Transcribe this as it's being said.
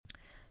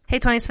Hey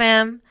 20s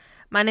fam,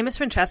 my name is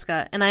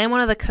Francesca and I am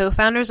one of the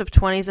co-founders of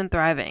 20s and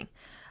Thriving.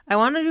 I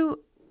wanted to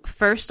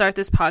first start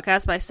this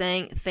podcast by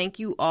saying thank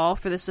you all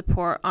for the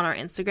support on our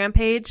Instagram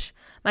page.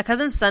 My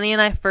cousin Sunny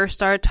and I first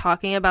started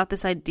talking about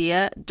this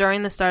idea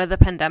during the start of the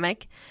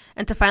pandemic,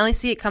 and to finally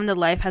see it come to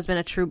life has been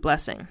a true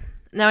blessing.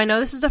 Now I know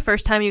this is the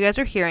first time you guys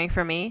are hearing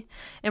from me.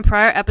 In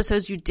prior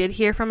episodes you did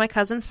hear from my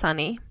cousin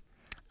Sunny,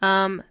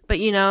 but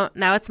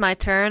now it's my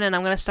turn and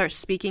I'm going to start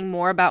speaking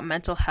more about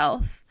mental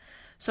health.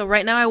 So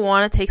right now I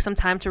want to take some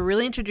time to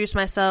really introduce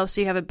myself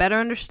so you have a better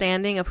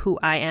understanding of who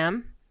I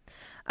am.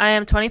 I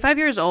am 25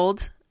 years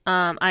old.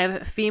 I am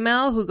a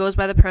female who goes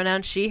by the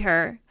pronoun she,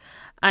 her.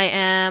 I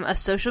am a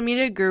social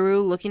media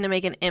guru looking to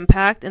make an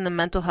impact in the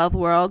mental health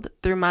world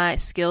through my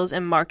skills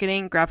in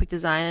marketing, graphic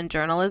design, and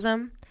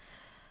journalism.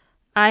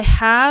 I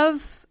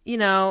have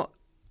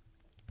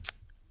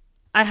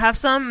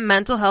some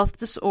mental health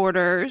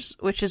disorders,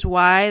 which is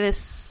why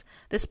this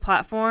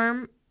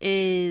platform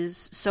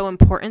is so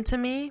important to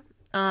me.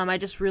 I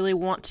just really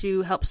want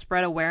to help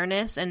spread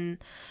awareness and,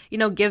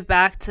 give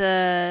back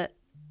to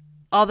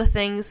all the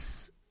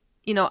things,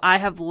 I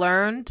have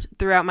learned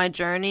throughout my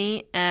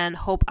journey and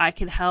hope I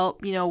could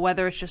help,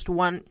 whether it's just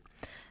one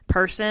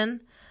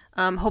person,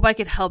 hope I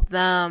could help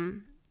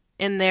them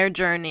in their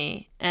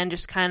journey and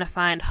just kind of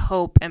find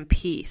hope and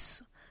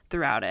peace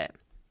throughout it.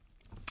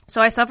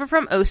 So I suffer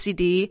from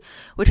OCD,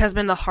 which has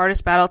been the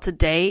hardest battle to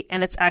date,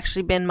 and it's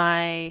actually been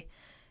my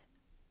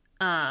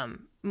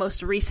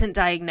most recent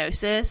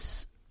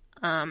diagnosis.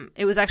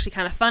 It was actually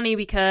kind of funny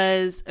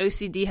because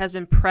OCD has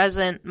been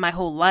present my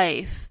whole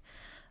life,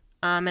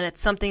 and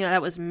it's something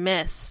that was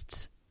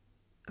missed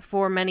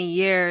for many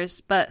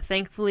years, but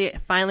thankfully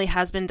it finally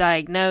has been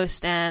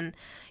diagnosed, and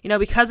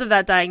because of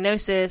that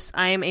diagnosis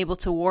I am able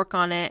to work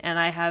on it and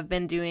I have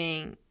been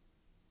doing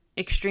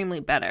extremely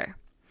better.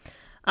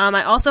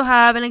 I also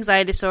have an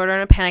anxiety disorder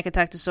and a panic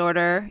attack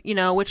disorder,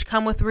 which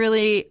come with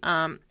really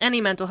any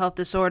mental health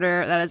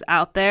disorder that is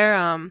out there.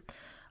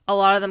 A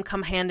lot of them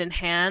come hand in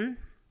hand.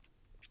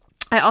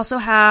 I also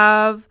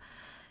have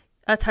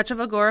a touch of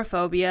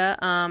agoraphobia.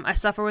 I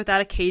suffer with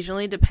that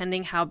occasionally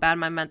depending how bad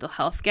my mental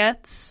health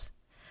gets.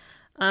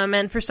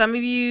 And for some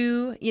of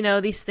you,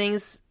 these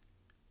things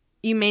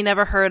you may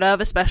never heard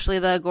of, especially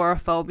the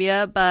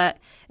agoraphobia, but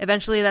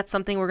eventually that's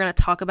something we're going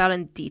to talk about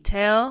in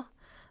detail.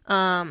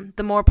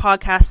 The more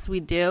podcasts we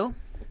do.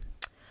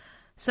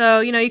 So,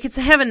 you could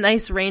say I have a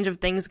nice range of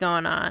things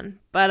going on,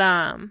 but,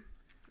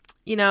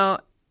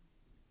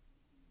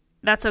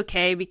 that's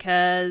okay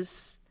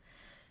because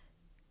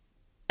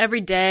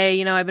every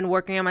day, I've been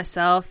working on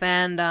myself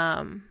and,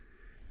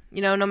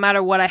 no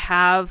matter what I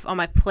have on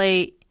my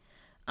plate,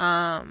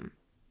 I'm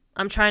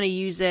trying to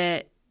use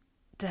it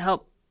to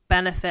help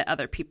benefit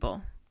other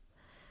people.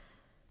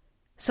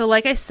 So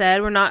like I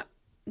said, we're not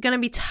going to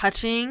be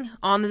touching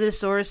on the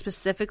disorder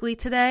specifically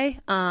today.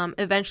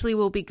 Eventually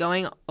we'll be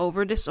going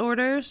over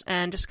disorders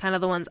and just kind of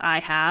the ones I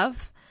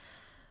have,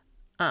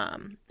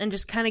 and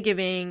just kind of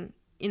giving,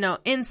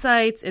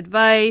 insights,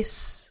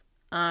 advice,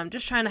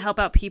 just trying to help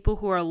out people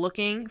who are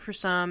looking for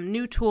some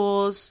new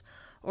tools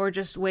or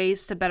just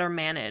ways to better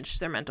manage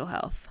their mental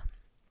health.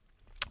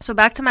 So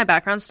back to my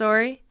background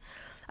story.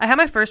 I had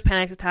my first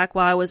panic attack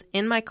while I was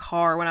in my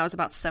car when I was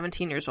about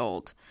 17 years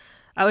old.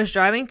 I was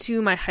driving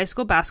to my high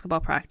school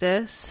basketball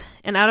practice,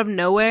 and out of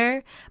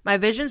nowhere, my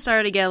vision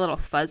started to get a little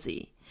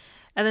fuzzy.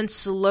 And then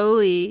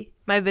slowly,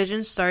 my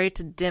vision started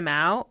to dim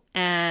out,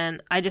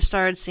 and I just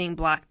started seeing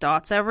black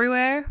dots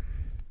everywhere.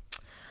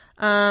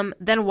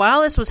 Then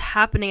while this was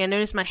happening, I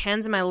noticed my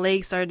hands and my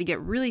legs started to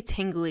get really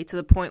tingly to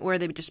the point where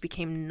they just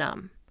became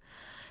numb.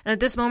 And at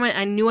this moment,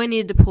 I knew I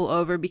needed to pull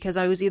over because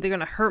I was either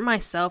going to hurt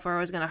myself or I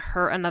was going to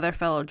hurt another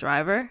fellow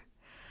driver.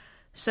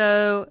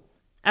 So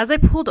as I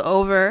pulled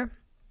over,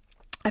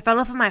 I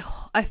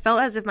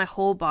felt as if my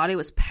whole body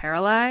was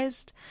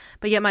paralyzed,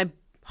 but yet my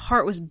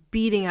heart was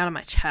beating out of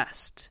my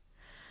chest.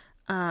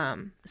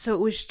 So it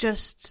was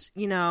just,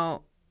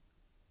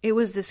 it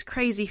was this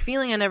crazy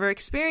feeling I never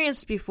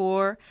experienced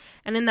before.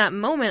 And in that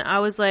moment, I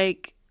was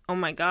like, oh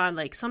my God,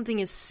 like something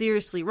is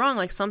seriously wrong.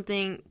 Like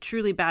something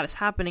truly bad is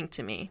happening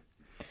to me.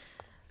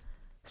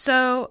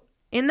 So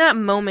in that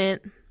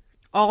moment,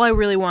 all I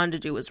really wanted to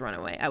do was run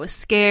away. I was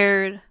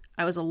scared.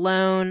 I was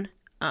alone.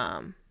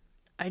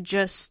 I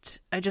just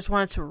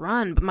wanted to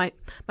run, but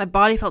my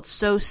body felt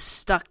so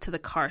stuck to the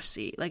car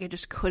seat. Like I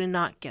just could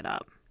not get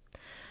up.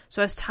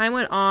 So as time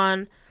went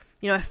on,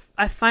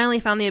 I finally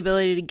found the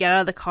ability to get out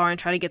of the car and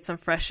try to get some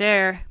fresh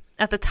air.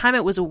 At the time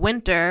it was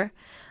winter,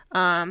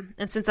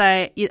 and since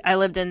I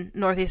lived in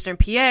northeastern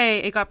PA,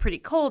 it got pretty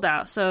cold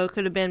out. So it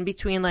could have been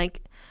between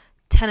like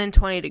 10 and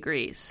 20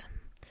 degrees.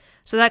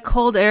 So that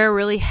cold air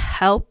really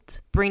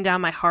helped bring down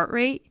my heart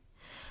rate.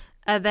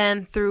 And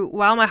then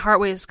while my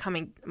heart rate was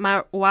coming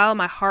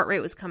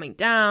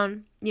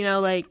down,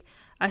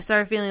 I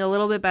started feeling a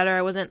little bit better.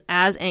 I wasn't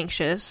as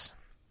anxious.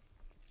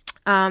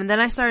 Then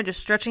I started just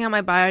stretching out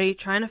my body,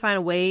 trying to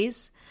find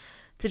ways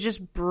to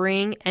just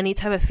bring any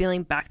type of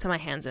feeling back to my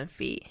hands and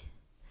feet.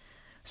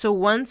 So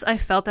once I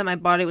felt that my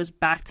body was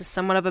back to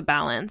somewhat of a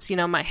balance,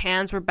 my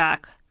hands were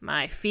back,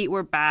 my feet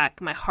were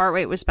back, my heart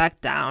rate was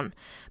back down,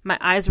 my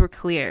eyes were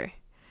clear.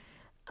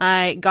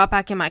 I got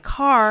back in my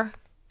car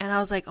and I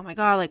was like, oh my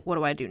God, like, what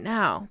do I do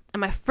now?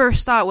 And my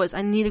first thought was,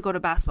 I need to go to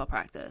basketball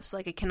practice.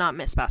 Like, I cannot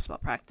miss basketball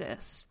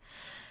practice.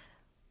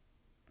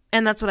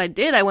 And that's what I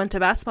did. I went to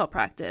basketball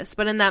practice.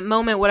 But in that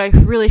moment, what I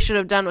really should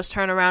have done was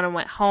turn around and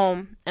went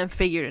home and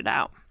figured it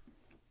out.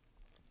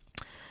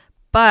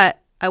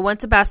 But I went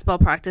to basketball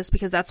practice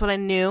because that's what I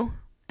knew.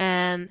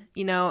 And,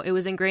 it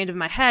was ingrained in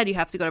my head. You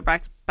have to go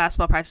to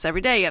basketball practice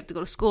every day. You have to go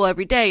to school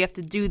every day. You have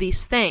to do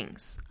these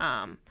things.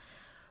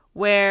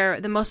 Where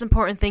the most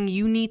important thing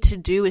you need to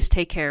do is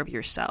take care of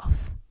yourself.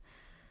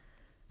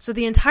 So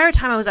the entire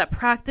time I was at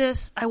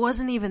practice, I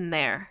wasn't even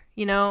there.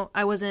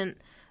 I was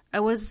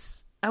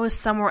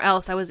somewhere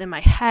else. I was in my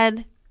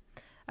head.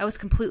 I was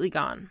completely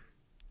gone.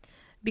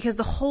 Because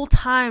the whole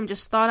time,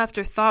 just thought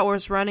after thought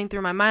was running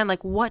through my mind,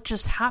 like, what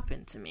just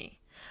happened to me?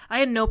 I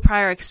had no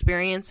prior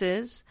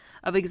experiences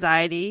of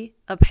anxiety,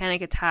 of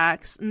panic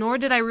attacks, nor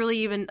did I really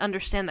even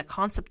understand the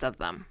concept of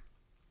them.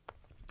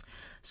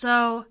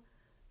 So,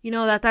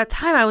 at that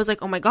time, I was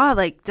like, oh my God,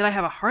 like, did I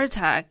have a heart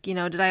attack?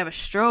 Did I have a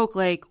stroke?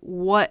 Like,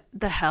 what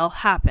the hell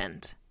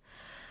happened?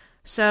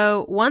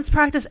 So once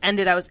practice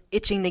ended, I was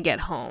itching to get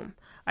home.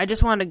 I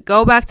just wanted to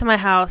go back to my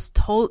house,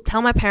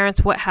 tell my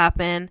parents what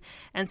happened,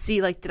 and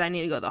see, like, did I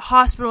need to go to the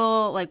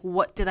hospital? Like,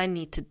 what did I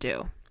need to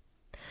do?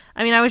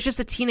 I mean, I was just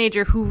a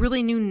teenager who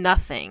really knew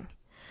nothing.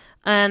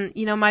 And,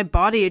 my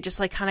body just,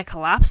 like, kind of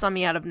collapsed on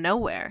me out of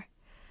nowhere.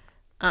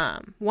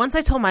 Once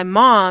I told my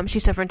mom, she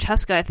said,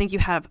 Francesca, I think you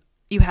had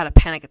a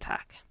panic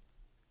attack.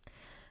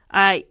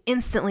 I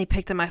instantly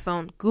picked up my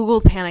phone,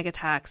 Googled panic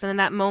attacks, and in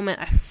that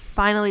moment, I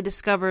finally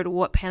discovered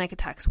what panic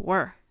attacks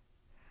were.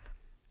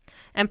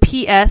 And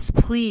P.S.,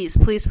 please,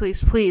 please,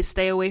 please, please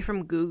stay away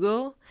from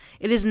Google.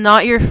 It is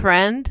not your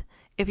friend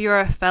if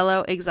you're a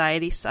fellow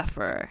anxiety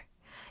sufferer.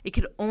 It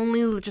could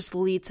only just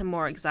lead to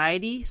more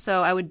anxiety,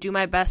 so I would do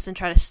my best and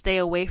try to stay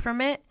away from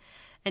it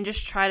and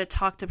just try to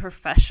talk to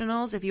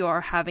professionals if you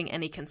are having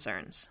any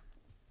concerns.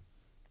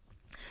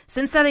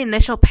 Since that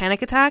initial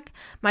panic attack,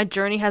 my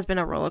journey has been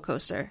a roller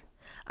coaster.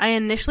 I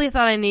initially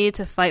thought I needed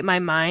to fight my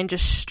mind,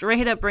 just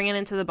straight up bring it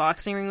into the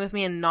boxing ring with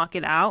me and knock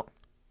it out.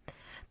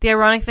 The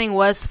ironic thing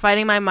was,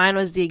 fighting my mind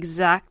was the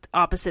exact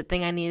opposite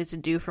thing I needed to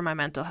do for my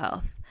mental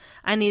health.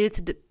 I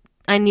needed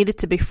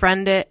to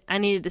befriend it. I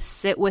needed to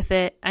sit with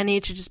it. I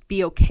needed to just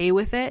be okay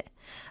with it.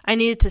 I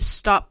needed to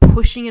stop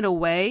pushing it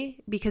away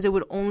because it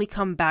would only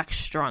come back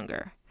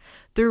stronger.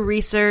 Through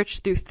research,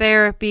 through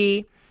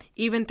therapy,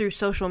 even through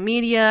social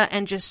media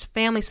and just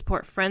family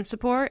support, friend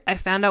support, I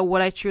found out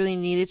what I truly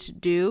needed to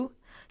do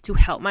to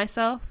help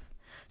myself.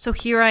 So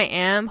here I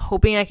am,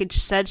 hoping I could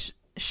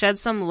shed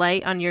some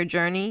light on your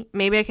journey.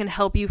 Maybe I can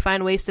help you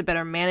find ways to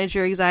better manage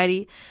your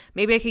anxiety.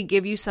 Maybe I could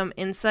give you some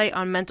insight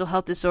on mental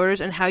health disorders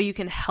and how you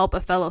can help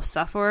a fellow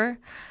sufferer.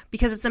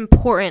 Because it's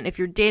important, if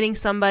you're dating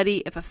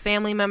somebody, if a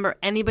family member,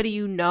 anybody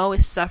you know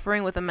is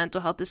suffering with a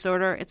mental health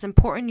disorder, it's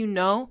important you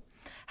know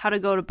how to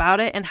go about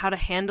it and how to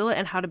handle it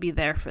and how to be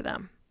there for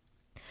them.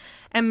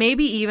 And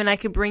maybe even I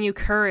could bring you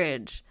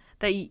courage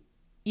that,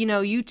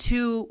 you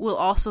too will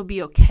also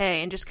be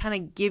okay, and just kind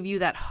of give you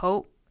that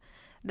hope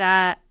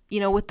that,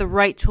 with the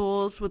right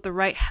tools, with the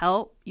right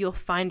help, you'll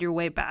find your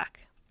way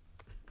back.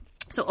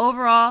 So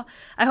overall,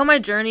 I hope my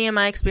journey and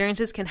my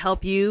experiences can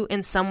help you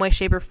in some way,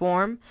 shape, or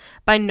form.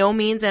 By no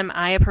means am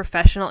I a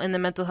professional in the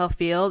mental health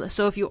field.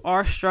 So if you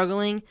are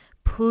struggling,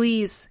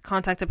 please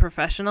contact a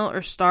professional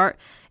or start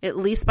at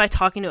least by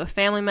talking to a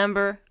family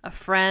member, a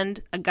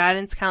friend, a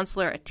guidance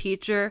counselor, a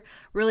teacher,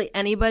 really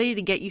anybody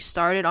to get you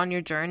started on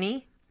your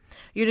journey.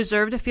 You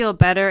deserve to feel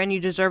better, and you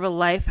deserve a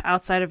life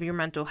outside of your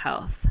mental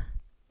health.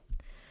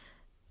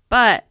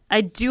 But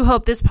I do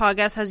hope this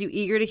podcast has you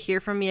eager to hear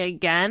from me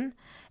again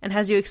and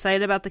has you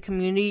excited about the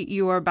community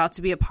you are about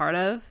to be a part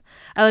of.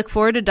 I look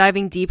forward to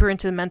diving deeper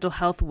into mental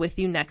health with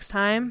you next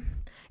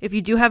time. If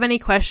you do have any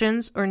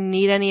questions or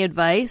need any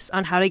advice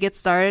on how to get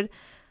started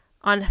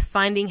on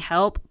finding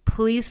help,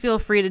 please feel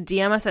free to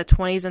DM us at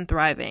 20s and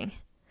Thriving.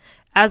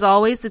 As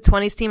always, the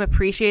 20s team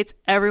appreciates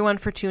everyone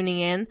for tuning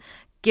in.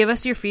 Give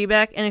us your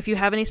feedback, and if you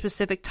have any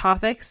specific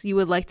topics you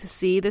would like to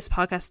see this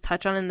podcast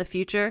touch on in the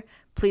future,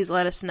 please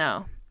let us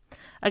know.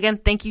 Again,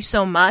 thank you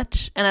so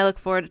much, and I look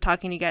forward to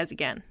talking to you guys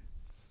again.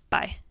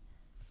 Bye.